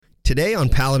Today on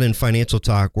Paladin Financial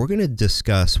Talk, we're going to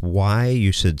discuss why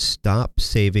you should stop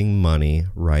saving money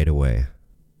right away.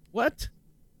 What?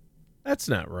 That's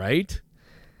not right.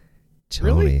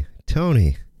 Tony,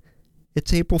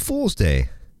 it's April Fool's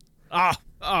Day.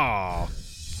 Oh.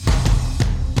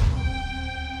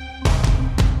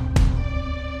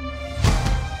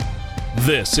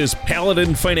 This is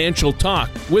Paladin Financial Talk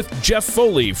with Jeff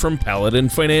Foley from Paladin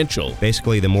Financial.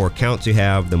 Basically, the more accounts you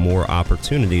have, the more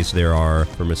opportunities there are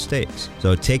for mistakes.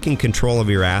 So taking control of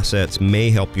your assets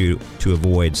may help you to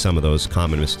avoid some of those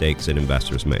common mistakes that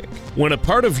investors make. When a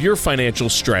part of your financial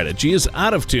strategy is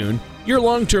out of tune, your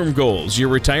long-term goals, your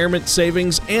retirement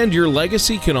savings, and your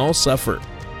legacy can all suffer.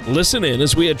 Listen in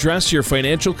as we address your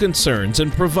financial concerns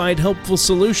and provide helpful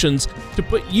solutions to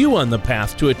put you on the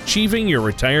path to achieving your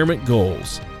retirement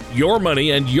goals. Your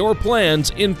money and your plans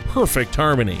in perfect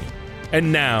harmony.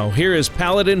 And now, here is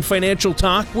Paladin Financial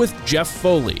Talk with Jeff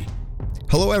Foley.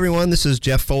 Hello, everyone. This is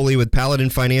Jeff Foley with Paladin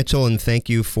Financial, and thank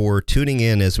you for tuning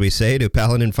in, as we say, to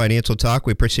Paladin Financial Talk.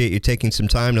 We appreciate you taking some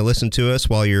time to listen to us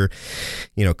while you're,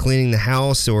 cleaning the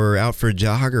house or out for a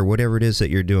jog or whatever it is that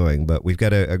you're doing. But we've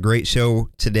got a great show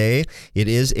today. It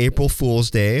is April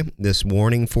Fool's Day. This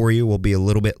warning for you will be a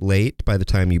little bit late by the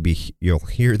time you'll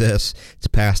hear this. It's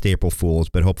past April Fool's,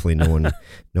 but hopefully no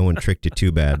one tricked you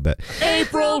too bad. But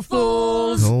April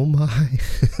Fools! Oh my!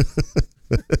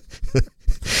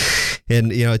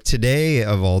 And, today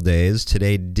of all days,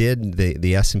 did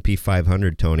the S&P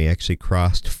 500, Tony, actually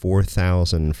crossed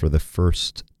 4,000 for the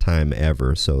first time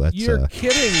ever. So that's... You're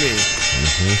kidding me.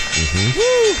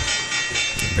 Woo!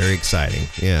 Very exciting,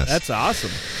 yes. That's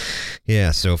awesome.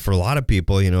 Yeah, so for a lot of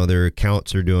people, their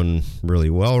accounts are doing really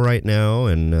well right now,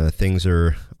 and things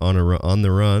are on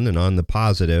the run and on the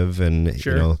positive. And,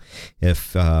 sure. If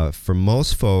for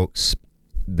most folks...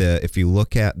 if you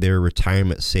look at their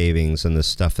retirement savings and the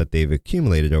stuff that they've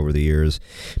accumulated over the years,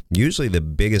 usually the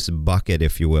biggest bucket,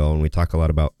 if you will, and we talk a lot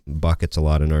about buckets a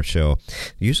lot in our show,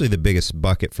 usually the biggest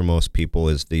bucket for most people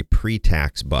is the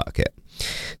pre-tax bucket.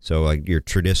 So like your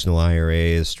traditional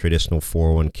IRAs, traditional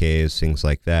 401ks, things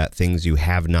like that, things you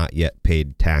have not yet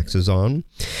paid taxes on.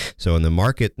 So in the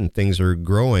market and things are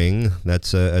growing,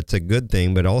 that's a good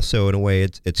thing, but also in a way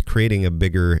it's creating a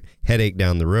bigger headache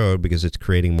down the road because it's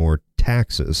creating more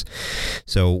taxes.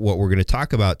 So what we're going to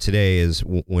talk about today is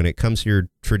when it comes to your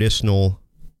traditional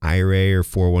IRA or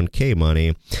 401k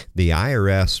money, the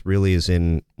IRS really is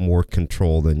in more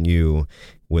control than you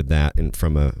with that, and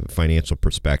from a financial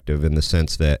perspective, in the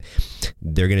sense that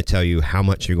they're going to tell you how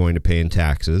much you're going to pay in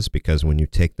taxes, because when you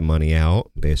take the money out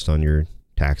based on your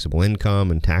taxable income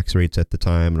and tax rates at the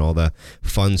time and all the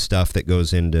fun stuff that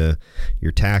goes into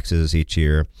your taxes each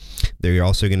year, they're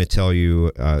also going to tell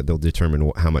you, they'll determine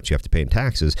how much you have to pay in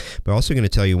taxes, but also going to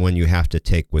tell you when you have to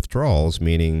take withdrawals,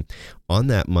 meaning on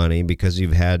that money, because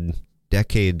you've had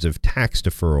decades of tax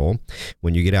deferral,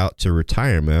 when you get out to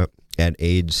retirement at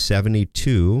age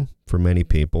 72, for many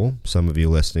people, some of you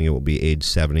listening, it will be age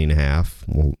 70 and a half.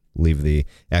 We'll leave the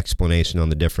explanation on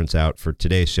the difference out for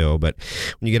today's show. But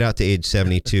when you get out to age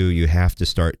 72, you have to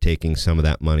start taking some of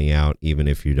that money out, even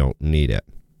if you don't need it.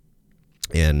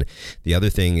 And the other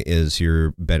thing is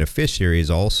your beneficiaries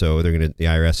also, the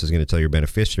IRS is going to tell your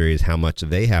beneficiaries how much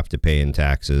they have to pay in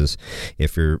taxes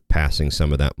if you're passing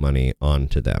some of that money on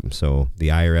to them. So the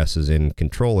IRS is in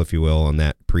control, if you will, on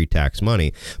that pre-tax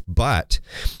money. But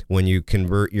when you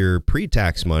convert your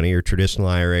pre-tax money, your traditional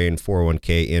IRA and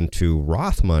 401k, into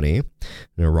Roth money,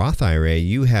 in a Roth IRA,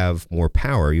 you have more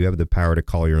power. You have the power to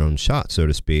call your own shot, so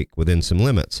to speak, within some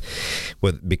limits.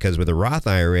 Because with a Roth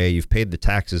IRA, you've paid the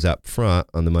taxes up front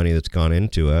on the money that's gone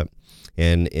into it.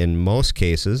 And in most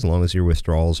cases, as long as your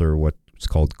withdrawals are what's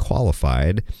called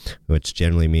qualified, which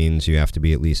generally means you have to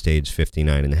be at least age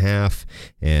 59 and a half,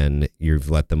 and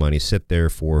you've let the money sit there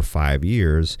for 5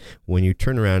 years, when you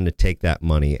turn around to take that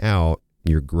money out,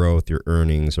 your growth, your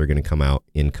earnings are going to come out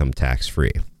income tax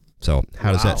free. So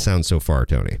how does that sound so far,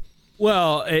 Tony?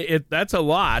 Well, that's a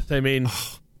lot. I mean...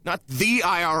 Not the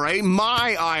IRA,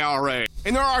 my IRA.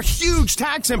 And there are huge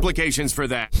tax implications for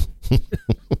that.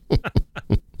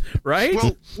 Right?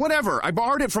 Well, whatever. I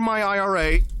borrowed it from my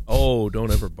IRA. Oh,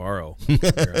 don't ever borrow your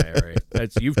IRA.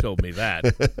 You've told me that.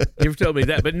 You've told me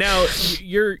that. But now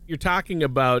you're talking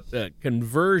about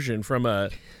conversion from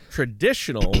a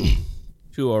traditional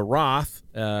to a Roth,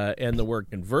 and the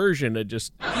word conversion, it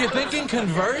just... You're thinking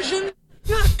conversion?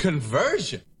 Not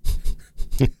conversion.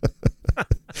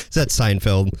 Is that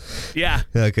Seinfeld? Yeah.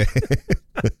 Okay.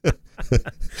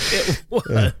 It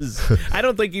was. I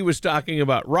don't think he was talking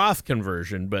about Roth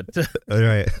conversion, but all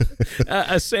right.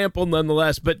 A sample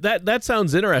nonetheless. But that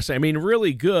sounds interesting. I mean,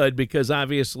 really good, because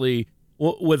obviously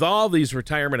with all these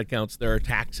retirement accounts, there are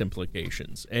tax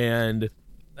implications. And,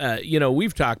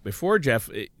 we've talked before, Jeff,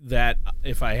 that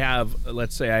if I have,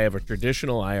 let's say I have a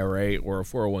traditional IRA or a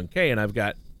 401k, and I've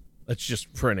got, let's just,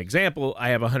 for an example, I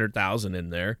have $100,000 in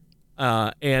there.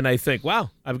 And I think, wow,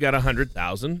 I've got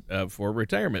 $100,000 for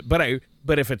retirement.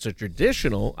 But if it's a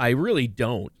traditional, I really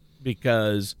don't,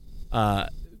 because, 20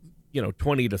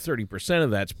 to 30%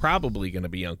 of that's probably going to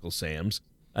be Uncle Sam's,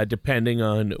 depending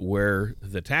on where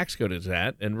the tax code is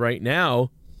at. And right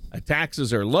now,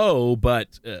 taxes are low,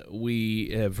 but we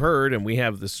have heard and we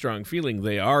have the strong feeling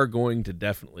they are going to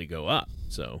definitely go up.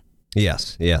 So.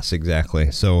 Yes,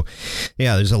 exactly. So,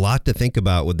 there's a lot to think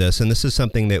about with this, and this is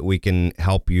something that we can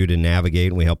help you to navigate,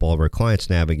 and we help all of our clients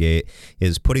navigate,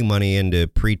 is putting money into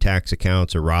pre-tax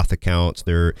accounts or Roth accounts.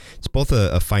 It's both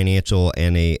a financial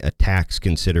and a tax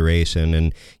consideration,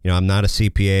 and I'm not a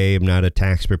CPA, I'm not a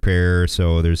tax preparer,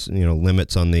 so there's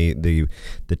limits on the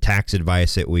tax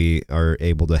advice that we are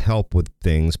able to help with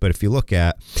things. But if you look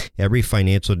at every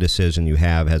financial decision you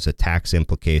have has a tax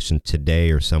implication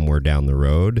today or somewhere down the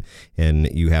road, and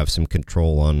you have some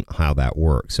control on how that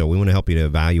works. So we want to help you to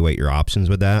evaluate your options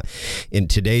with that. In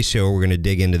today's show, we're going to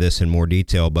dig into this in more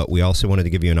detail, but we also wanted to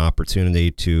give you an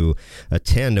opportunity to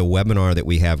attend a webinar that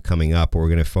we have coming up, where we're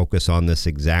going to focus on this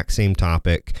exact same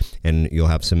topic, and you'll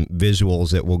have some visuals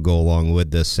that will go along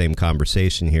with this same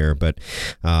conversation here. But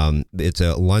it's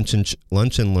a lunch and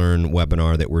learn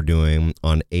webinar that we're doing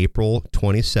on April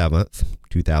 27th,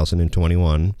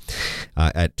 2021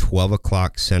 at 12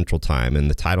 o'clock Central Time. And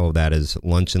the title of that is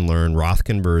Lunch and Learn Roth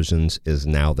Conversions Is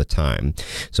Now the Time.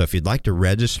 So if you'd like to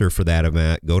register for that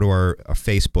event, go to our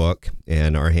Facebook,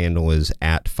 and our handle is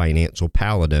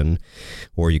 @FinancialPaladin,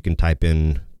 or you can type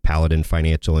in Paladin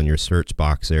Financial in your search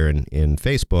box there in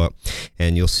Facebook,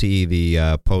 and you'll see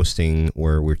the posting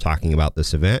where we're talking about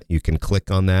this event. You can click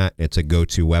on that. It's a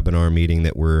go-to webinar meeting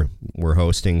that we're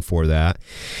hosting for that.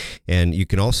 And you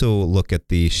can also look at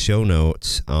the show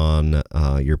notes on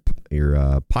your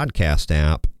podcast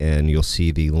app, and you'll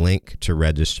see the link to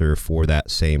register for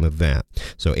that same event.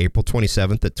 So April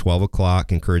 27th at 12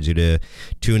 o'clock, encourage you to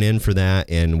tune in for that,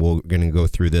 and we're going to go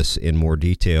through this in more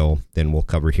detail than we'll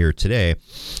cover here today.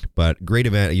 But great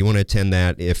event. You want to attend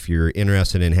that if you're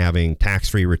interested in having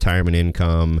tax-free retirement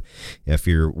income. If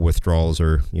your withdrawals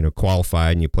are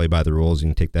qualified and you play by the rules, you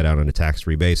can take that out on a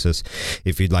tax-free basis.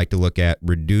 If you'd like to look at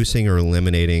reducing or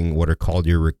eliminating what are called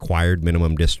your required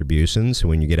minimum distributions, so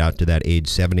when you get out to that age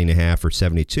 70 and a half or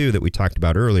 72 that we talked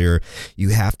about earlier,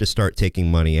 you have to start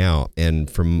taking money out. And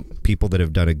from people that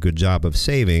have done a good job of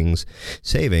saving,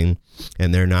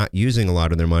 and they're not using a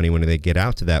lot of their money when they get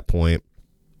out to that point,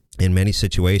 in many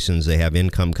situations, they have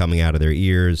income coming out of their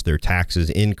ears. Their taxes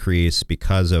increase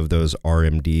because of those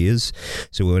RMDs.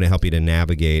 So we want to help you to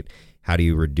navigate how do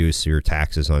you reduce your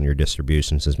taxes on your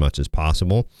distributions as much as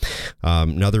possible.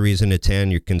 Another reason to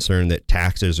attend, you're concerned that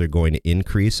taxes are going to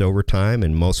increase over time.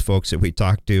 And most folks that we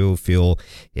talk to feel,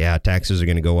 taxes are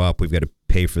going to go up. We've got to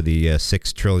pay for the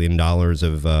 $6 trillion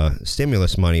of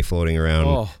stimulus money floating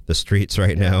around the streets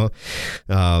right now.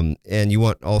 And you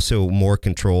want also more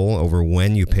control over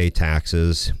when you pay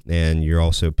taxes, and you're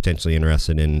also potentially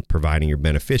interested in providing your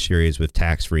beneficiaries with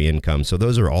tax-free income. So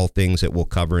those are all things that we'll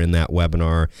cover in that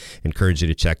webinar. Encourage you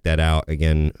to check that out.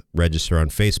 Again, register on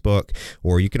Facebook,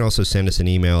 or you can also send us an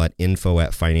email at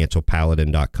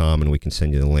info@financialpaladin.com, and we can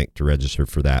send you the link to register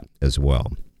for that as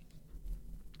well.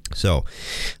 So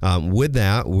with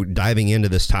that, we're diving into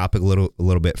this topic a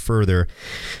little bit further.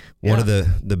 One of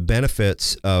the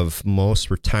benefits of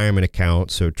most retirement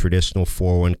accounts, so traditional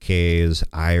 401ks,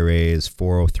 IRAs,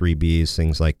 403bs,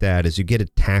 things like that, is you get a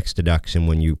tax deduction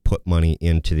when you put money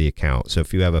into the account. So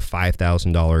if you have a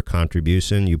 $5,000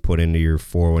 contribution you put into your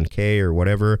 401k or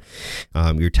whatever,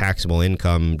 your taxable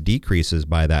income decreases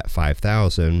by that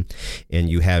 $5,000, and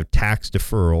you have tax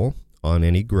deferral on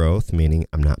any growth, meaning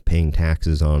I'm not paying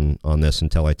taxes on this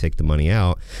until I take the money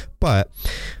out. But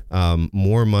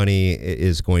more money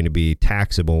is going to be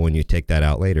taxable when you take that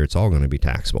out later. It's all going to be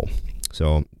taxable.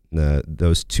 So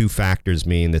those two factors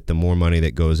mean that the more money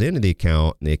that goes into the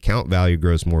account, and the account value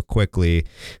grows more quickly,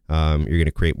 you're going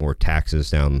to create more taxes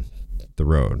down the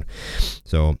road.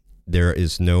 So there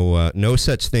is no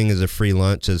such thing as a free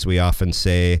lunch, as we often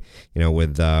say,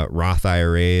 with Roth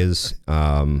IRAs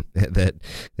that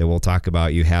we'll talk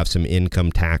about. You have some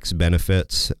income tax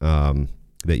benefits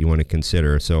that you want to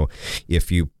consider. So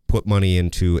if you put money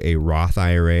into a Roth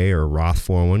IRA or Roth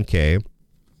 401k,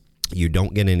 you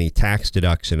don't get any tax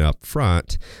deduction up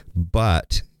front,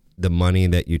 but the money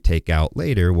that you take out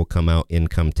later will come out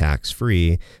income tax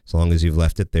free as long as you've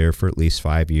left it there for at least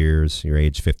 5 years, you're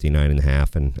age 59 and a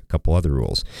half, and a couple other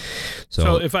rules.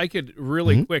 So if I could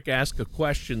really quick ask a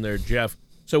question there, Jeff.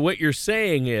 So what you're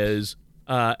saying is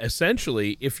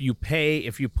essentially if you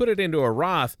put it into a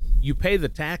Roth, you pay the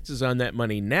taxes on that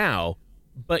money now,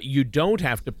 but you don't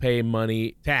have to pay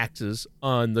taxes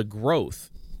on the growth.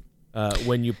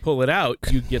 When you pull it out,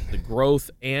 you get the growth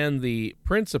and the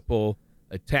principal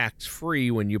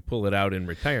tax-free when you pull it out in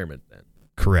retirement then.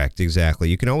 Correct, exactly.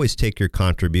 You can always take your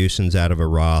contributions out of a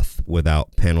Roth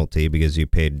without penalty because you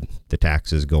paid the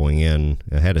taxes going in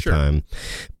ahead of time.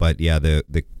 But yeah,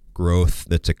 the growth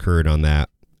that's occurred on that,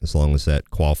 as long as that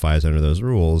qualifies under those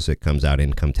rules, it comes out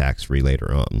income tax-free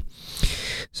later on.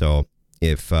 So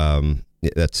if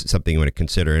that's something you want to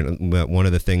consider. And one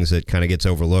of the things that kind of gets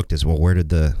overlooked is, well, where did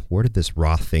this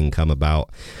Roth thing come about,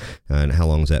 and how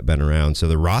long has that been around? So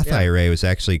the Roth IRA was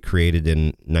actually created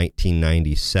in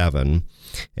 1997,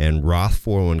 and Roth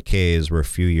 401ks were a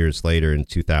few years later. In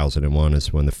 2001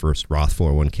 is when the first Roth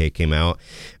 401k came out.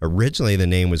 Originally, the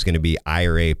name was going to be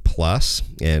IRA Plus,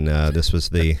 and this was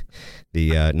the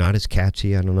not as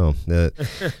catchy. I don't know.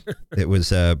 It was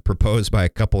proposed by a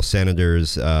couple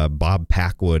senators, Bob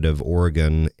Packwood of Oregon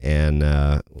and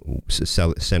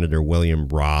Senator William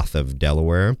Roth of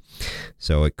Delaware.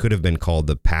 So it could have been called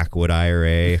the Packwood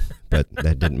IRA, but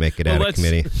that didn't make it out of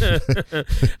committee.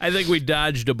 I think we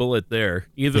dodged a bullet there.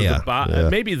 Either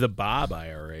maybe the Bob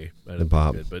IRA. The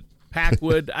Bob. Good, but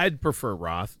Packwood, I'd prefer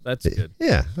Roth. That's good.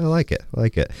 Yeah, I like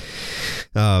it.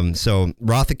 So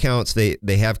Roth accounts,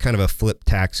 they have kind of a flip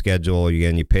tax schedule.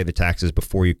 Again, you pay the taxes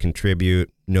before you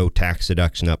contribute, no tax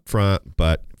deduction up front,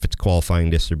 but if it's qualifying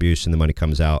distribution, the money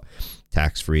comes out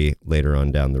tax-free later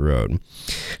on down the road.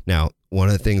 Now, one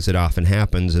of the things that often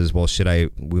happens is, well,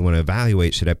 we want to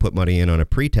evaluate, should I put money in on a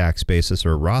pre-tax basis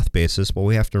or a Roth basis? Well,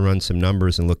 we have to run some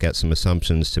numbers and look at some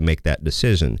assumptions to make that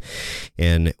decision.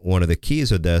 And one of the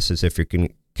keys of this is if you're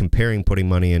comparing putting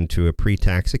money into a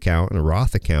pre-tax account and a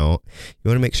Roth account, you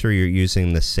want to make sure you're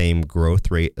using the same growth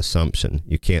rate assumption.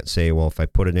 You can't say, well, if I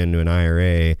put it into an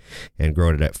IRA and grow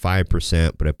it at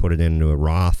 5%, but I put it into a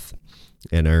Roth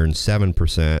and earn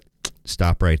 7%,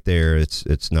 stop right there.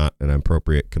 It's not an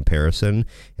appropriate comparison,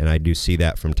 and I do see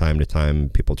that from time to time,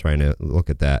 people trying to look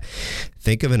at that.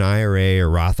 Think of an IRA, a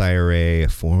Roth IRA, a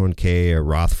 401k, a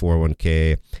Roth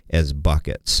 401k as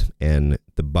buckets, and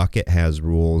the bucket has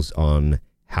rules on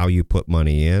how you put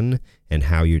money in and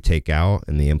how you take out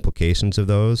and the implications of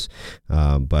those,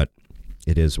 but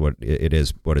it is what it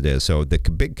is. So the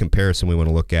big comparison we want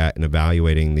to look at in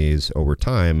evaluating these over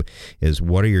time is,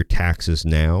 what are your taxes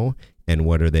now and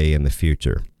what are they in the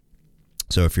future?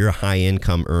 So if you're a high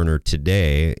income earner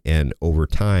today and over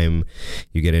time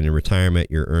you get into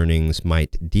retirement, your earnings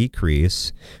might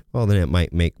decrease, well, then it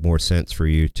might make more sense for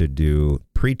you to do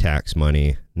pre-tax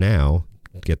money now,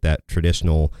 get that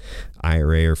traditional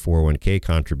IRA or 401k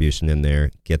contribution in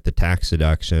there, get the tax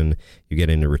deduction, you get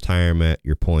into retirement,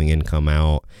 you're pulling income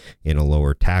out in a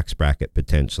lower tax bracket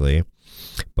potentially.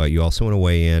 But you also want to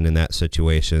weigh in that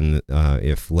situation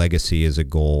if legacy is a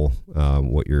goal,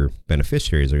 what your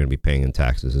beneficiaries are going to be paying in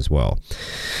taxes as well.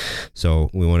 So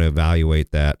we want to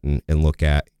evaluate that and look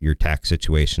at your tax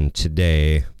situation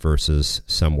today versus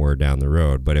somewhere down the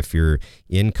road. But if your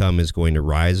income is going to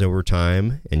rise over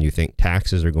time and you think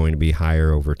taxes are going to be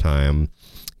higher over time,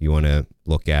 you want to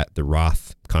look at the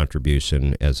Roth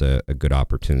contribution as a good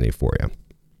opportunity for you.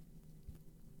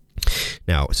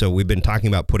 Now, so we've been talking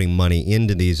about putting money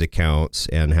into these accounts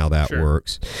and how that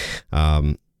works.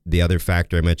 The other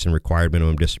factor I mentioned, required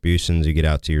minimum distributions. You get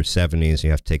out to your 70s, you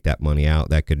have to take that money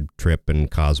out. That could trip and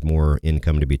cause more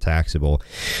income to be taxable.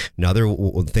 Another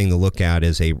thing to look at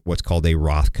is what's called a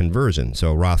Roth conversion. So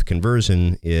a Roth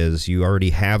conversion is you already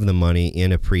have the money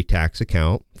in a pre-tax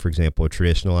account, for example, a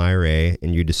traditional IRA,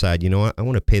 and you decide, you know what, I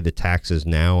want to pay the taxes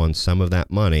now on some of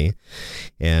that money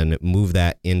and move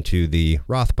that into the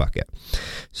Roth bucket.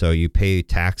 So you pay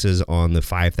taxes on the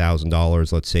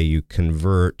 $5,000. Let's say you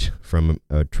convert from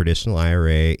a traditional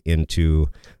IRA into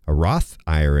a Roth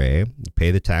IRA, you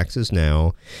pay the taxes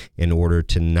now in order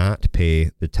to not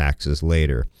pay the taxes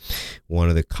later. One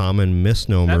of the common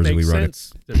misnomers that we run.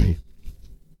 Sense to me.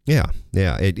 Yeah,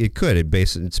 it could.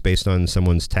 It's based on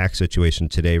someone's tax situation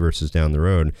today versus down the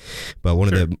road. But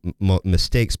one of the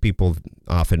mistakes people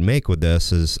often make with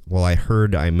this is, well, I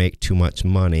heard I make too much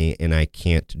money and I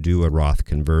can't do a Roth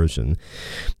conversion.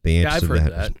 The answer I've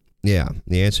heard that. Yeah,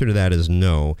 the answer to that is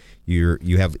no.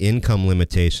 You have income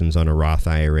limitations on a Roth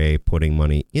IRA putting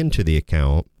money into the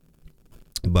account.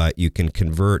 but you can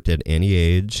convert at any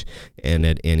age and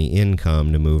at any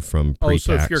income to move from pre-tax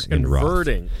so if you're into Roth.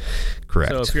 converting,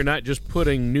 Correct. so if you're not just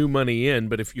putting new money in,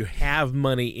 but if you have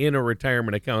money in a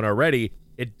retirement account already,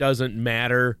 it doesn't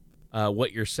matter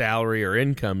what your salary or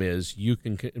income is. You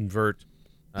can convert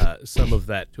some of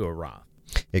that to a Roth.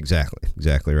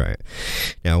 Exactly right.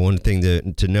 Now, one thing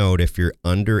to note, if you're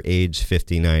under age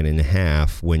 59 and a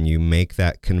half, when you make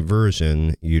that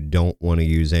conversion, you don't want to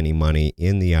use any money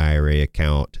in the IRA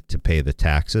account to pay the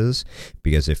taxes,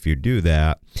 because if you do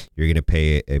that, you're going to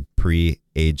pay a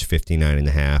pre-age 59 and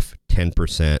a half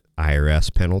 10%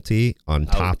 IRS penalty on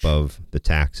top of the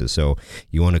taxes. So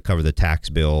you want to cover the tax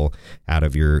bill out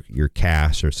of your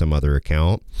cash or some other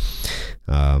account.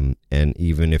 And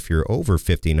even if you're over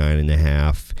 59 and a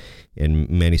half, in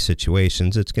many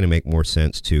situations, it's going to make more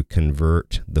sense to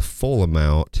convert the full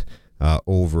amount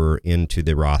over into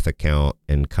the Roth account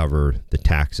and cover the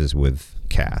taxes with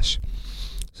cash.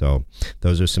 So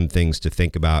those are some things to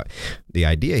think about. The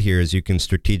idea here is you can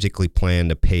strategically plan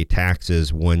to pay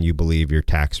taxes when you believe your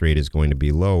tax rate is going to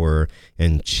be lower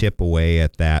and chip away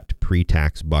at that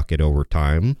pre-tax bucket over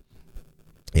time.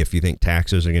 If you think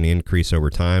taxes are going to increase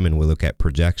over time, and we look at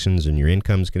projections and your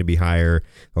income is going to be higher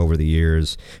over the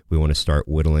years, we want to start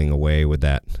whittling away with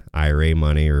that IRA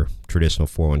money or traditional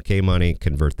 401k money,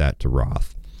 convert that to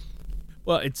Roth.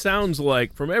 Well, it sounds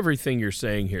like, from everything you're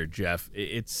saying here, Jeff,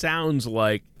 it sounds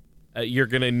like you're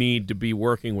going to need to be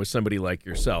working with somebody like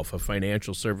yourself, a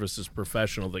financial services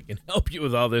professional that can help you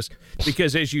with all this,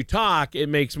 because as you talk, it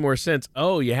makes more sense.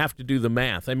 Oh, you have to do the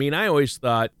math. I mean, I always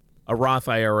thought a Roth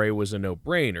IRA was a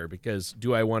no-brainer, because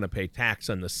do I want to pay tax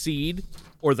on the seed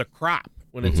or the crop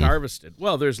when it's harvested?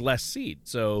 Well, there's less seed,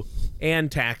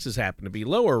 and taxes happen to be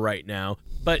lower right now,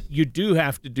 but you do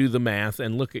have to do the math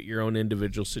and look at your own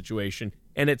individual situation.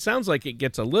 And it sounds like it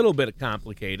gets a little bit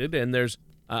complicated, and there's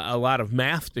a lot of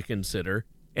math to consider.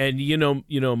 And you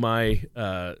know my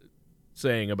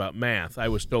saying about math. I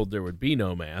was told there would be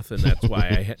no math, and that's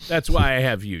why I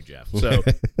have you, Jeff.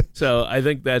 So I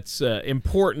think that's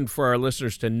important for our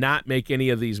listeners to not make any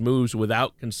of these moves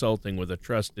without consulting with a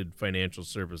trusted financial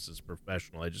services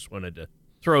professional. I just wanted to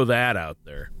throw that out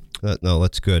there. No,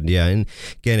 that's good. Yeah. And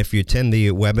again, if you attend the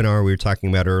webinar we were talking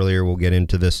about earlier, we'll get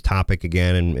into this topic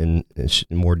again in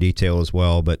more detail as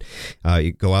well. But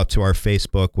you go out to our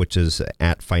Facebook, which is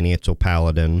at Financial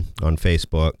Paladin on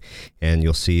Facebook, and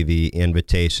you'll see the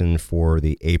invitation for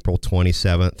the April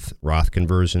 27th Roth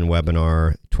conversion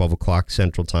webinar, 12 o'clock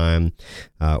Central Time.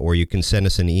 Or you can send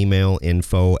us an email,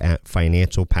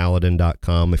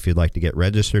 info@financialpaladin.com, if you'd like to get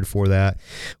registered for that.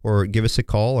 Or give us a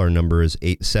call. Our number is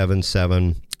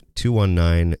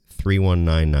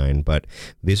 877-219-3199. But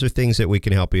these are things that we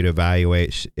can help you to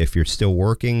evaluate. If you're still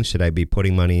working, should I be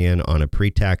putting money in on a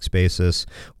pre-tax basis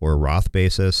or a Roth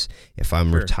basis? If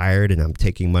I'm retired and I'm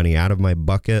taking money out of my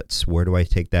buckets, where do I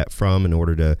take that from in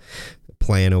order to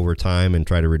plan over time and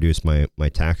try to reduce my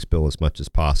tax bill as much as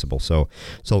possible? So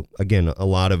again, a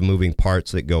lot of moving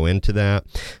parts that go into that.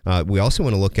 We also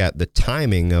want to look at the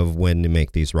timing of when to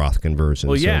make these Roth conversions.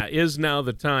 Well, is now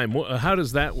the time. How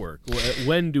does that work?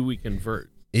 When do we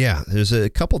convert? Yeah, there's a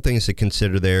couple things to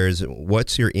consider there. Is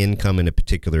what's your income in a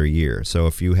particular year? So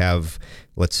if you have,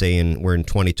 let's say we're in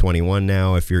 2021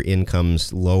 now, if your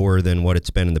income's lower than what it's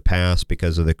been in the past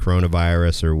because of the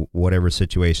coronavirus or whatever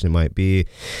situation it might be,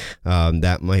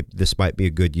 this might be a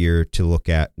good year to look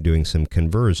at doing some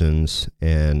conversions,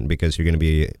 and because you're going to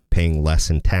be paying less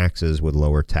in taxes with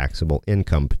lower taxable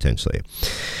income potentially.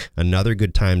 Another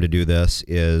good time to do this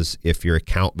is if your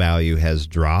account value has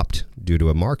dropped due to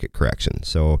a market correction.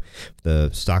 So if the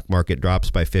stock market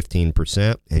drops by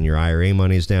 15% and your IRA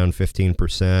money is down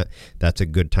 15%, that's a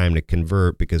good time to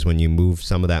convert, because when you move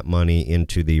some of that money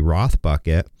into the Roth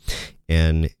bucket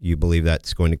and you believe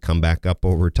that's going to come back up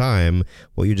over time,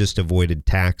 well, you just avoided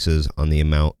taxes on the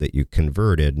amount that you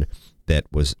converted that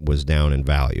was down in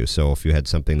value. So if you had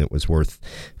something that was worth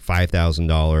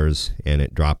 $5,000 and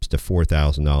it drops to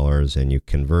 $4,000 and you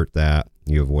convert that,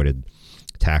 you avoided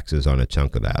taxes on a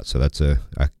chunk of that. So that's a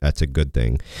good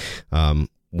thing.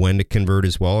 When to convert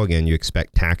as well, again, you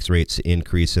expect tax rates to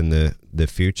increase in the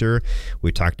future.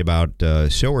 We talked about a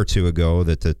show or two ago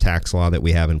that the tax law that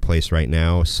we have in place right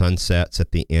now sunsets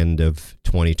at the end of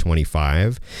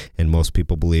 2025, and most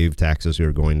people believe taxes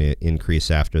are going to increase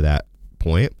after that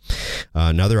point.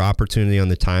 Another opportunity on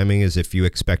the timing is if you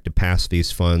expect to pass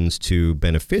these funds to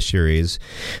beneficiaries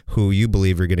who you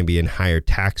believe are going to be in higher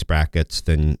tax brackets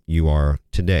than you are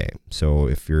today. So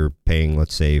if you're paying,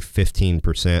 let's say,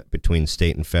 15% between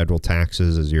state and federal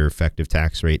taxes as your effective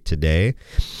tax rate today,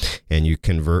 and you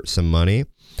convert some money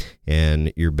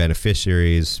and your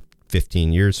beneficiaries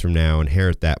 15 years from now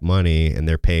inherit that money and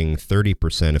they're paying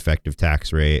 30% effective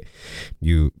tax rate,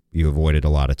 you avoided a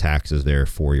lot of taxes there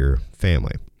for your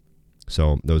family.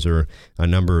 So those are a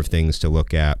number of things to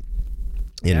look at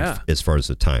as far as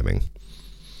the timing.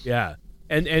 Yeah.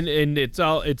 And it's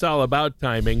all about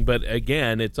timing, but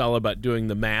again, it's all about doing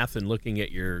the math and looking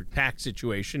at your tax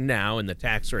situation now and the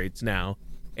tax rates now,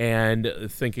 and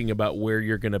thinking about where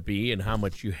you're going to be and how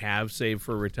much you have saved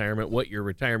for retirement, what your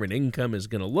retirement income is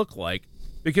going to look like.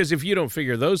 Because if you don't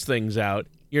figure those things out,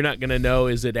 you're not going to know,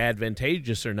 is it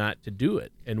advantageous or not to do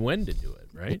it and when to do it,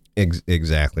 right?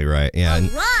 Exactly right. Yeah. All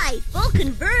right, full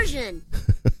conversion.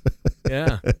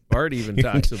 Yeah. Bart even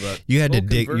talks about you had to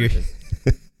dig.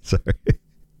 Sorry.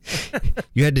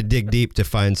 You had to dig deep to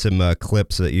find some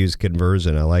clips that use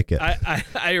conversion. I like it.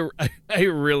 I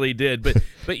really did.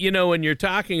 But you know, when you're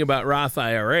talking about Roth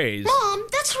IRAs. Mom,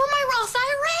 that's for my Roth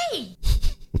IRA.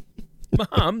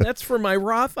 Mom, that's for my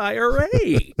Roth IRA.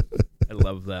 I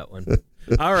love that one.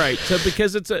 All right. So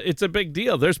because it's a big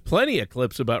deal, there's plenty of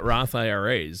clips about Roth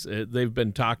IRAs. They've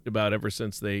been talked about ever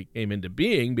since they came into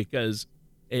being because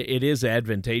it is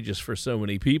advantageous for so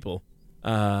many people.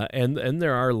 And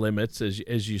there are limits,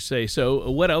 as you say.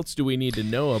 So what else do we need to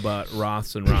know about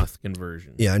Roths and Roth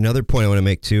conversions? Yeah, another point I want to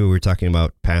make, too, we're talking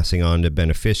about passing on to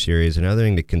beneficiaries. Another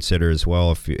thing to consider as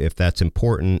well, if that's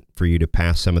important for you to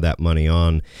pass some of that money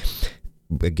on,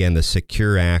 again, the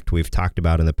Secure Act we've talked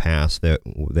about in the past that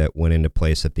went into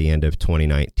place at the end of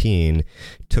 2019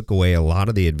 took away a lot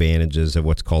of the advantages of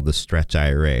what's called the stretch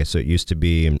IRA. So it used to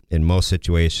be in most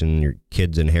situations, your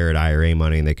kids inherit IRA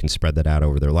money and they can spread that out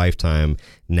over their lifetime.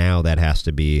 Now that has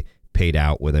to be paid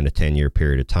out within a 10-year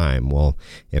period of time. Well,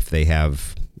 if they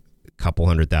have couple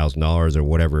 $100,000 or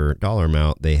whatever dollar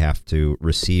amount they have to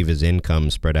receive as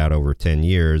income spread out over 10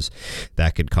 years,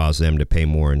 that could cause them to pay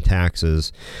more in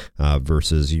taxes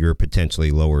versus your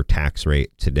potentially lower tax rate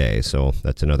today. So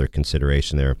that's another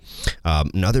consideration there.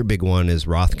 Another big one is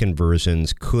Roth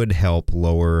conversions could help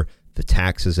lower the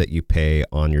taxes that you pay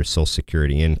on your Social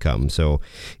Security income. So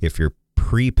if you're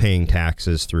prepaying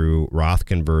taxes through Roth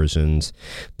conversions,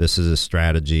 this is a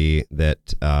strategy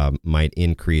that might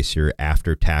increase your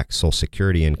after-tax Social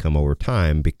Security income over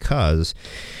time because,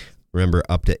 remember,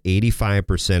 up to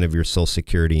 85% of your Social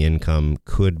Security income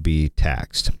could be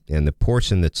taxed. And the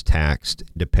portion that's taxed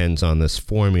depends on this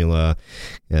formula.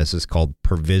 This is called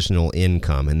provisional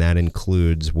income, and that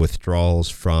includes withdrawals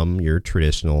from your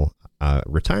traditional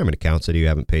retirement accounts that you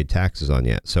haven't paid taxes on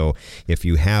yet. So if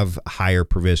you have higher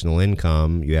provisional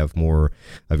income, you have more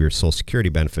of your Social Security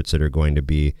benefits that are going to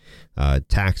be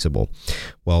taxable.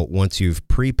 Well, once you've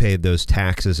prepaid those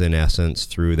taxes, in essence,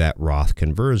 through that Roth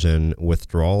conversion,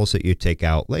 withdrawals that you take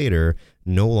out later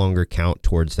no longer count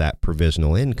towards that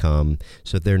provisional income,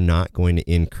 so they're not going to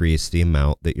increase the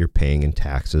amount that you're paying in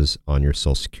taxes on your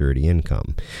Social Security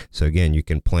income. So again, you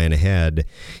can plan ahead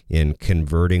in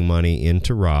converting money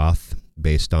into Roth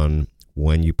based on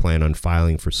when you plan on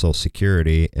filing for Social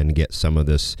Security and get some of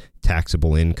this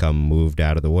taxable income moved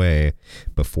out of the way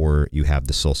before you have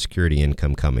the Social Security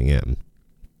income coming in.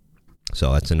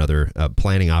 So that's another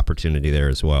planning opportunity there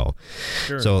as well.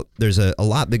 Sure. So there's a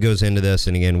lot that goes into this.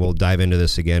 And again, we'll dive into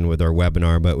this again with our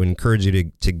webinar, but we encourage you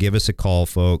to give us a call,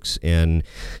 folks, and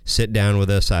sit down with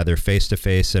us either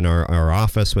face-to-face in our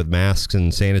office with masks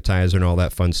and sanitizer and all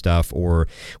that fun stuff, or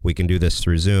we can do this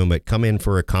through Zoom. But come in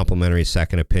for a complimentary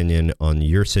second opinion on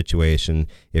your situation.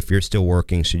 If you're still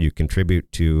working, should you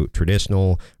contribute to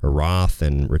traditional or Roth,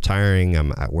 and retiring?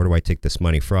 Where do I take this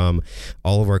money from?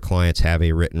 All of our clients have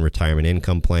a written retirement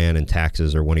income plan, and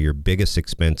taxes are one of your biggest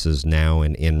expenses now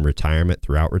and in retirement,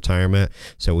 throughout retirement.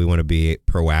 So we want to be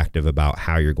proactive about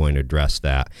how you're going to address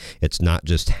that. It's not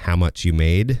just how much you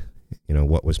made,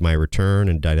 what was my return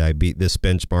and did I beat this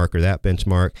benchmark or that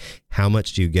benchmark? How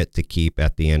much do you get to keep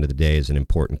at the end of the day is an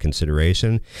important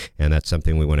consideration, and that's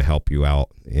something we want to help you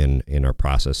out in our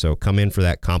process. So come in for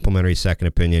that complimentary second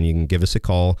opinion. You can give us a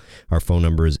call. Our phone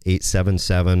number is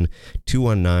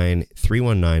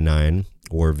 877-219-3199.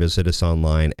 or visit us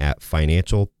online at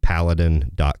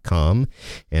financialpaladin.com.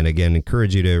 And again,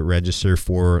 encourage you to register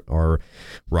for our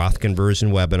Roth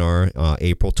conversion webinar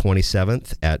April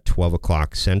 27th at 12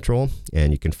 o'clock Central.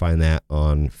 And you can find that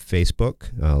on Facebook.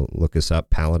 Look us up,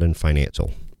 Paladin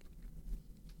Financial.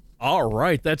 All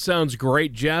right, that sounds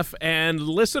great, Jeff. And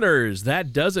listeners,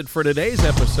 that does it for today's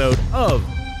episode of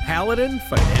Paladin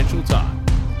Financial Talk.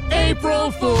 April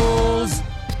Fools!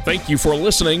 Thank you for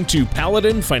listening to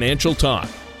Paladin Financial Talk.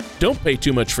 Don't pay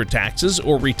too much for taxes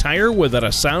or retire without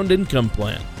a sound income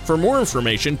plan. For more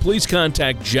information, please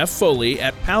contact Jeff Foley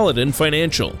at Paladin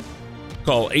Financial.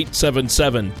 Call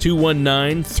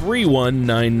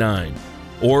 877-219-3199.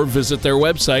 or visit their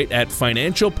website at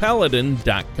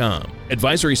financialpaladin.com.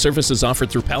 Advisory services offered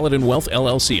through Paladin Wealth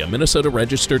LLC, a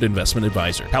Minnesota-registered investment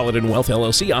advisor. Paladin Wealth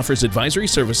LLC offers advisory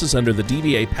services under the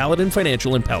DBA Paladin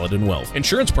Financial and Paladin Wealth.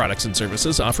 Insurance products and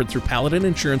services offered through Paladin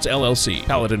Insurance LLC.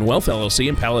 Paladin Wealth LLC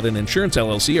and Paladin Insurance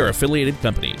LLC are affiliated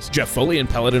companies. Jeff Foley and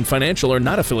Paladin Financial are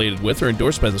not affiliated with or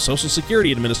endorsed by the Social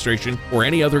Security Administration or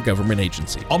any other government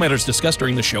agency. All matters discussed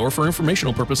during the show are for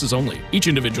informational purposes only. Each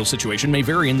individual situation may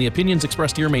vary, and the opinions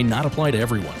expressed here may not apply to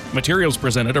everyone. Materials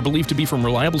presented are believed to be from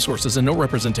reliable sources, and no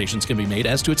representations can be made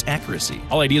as to its accuracy.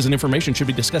 All ideas and information should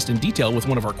be discussed in detail with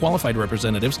one of our qualified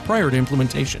representatives prior to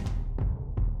implementation.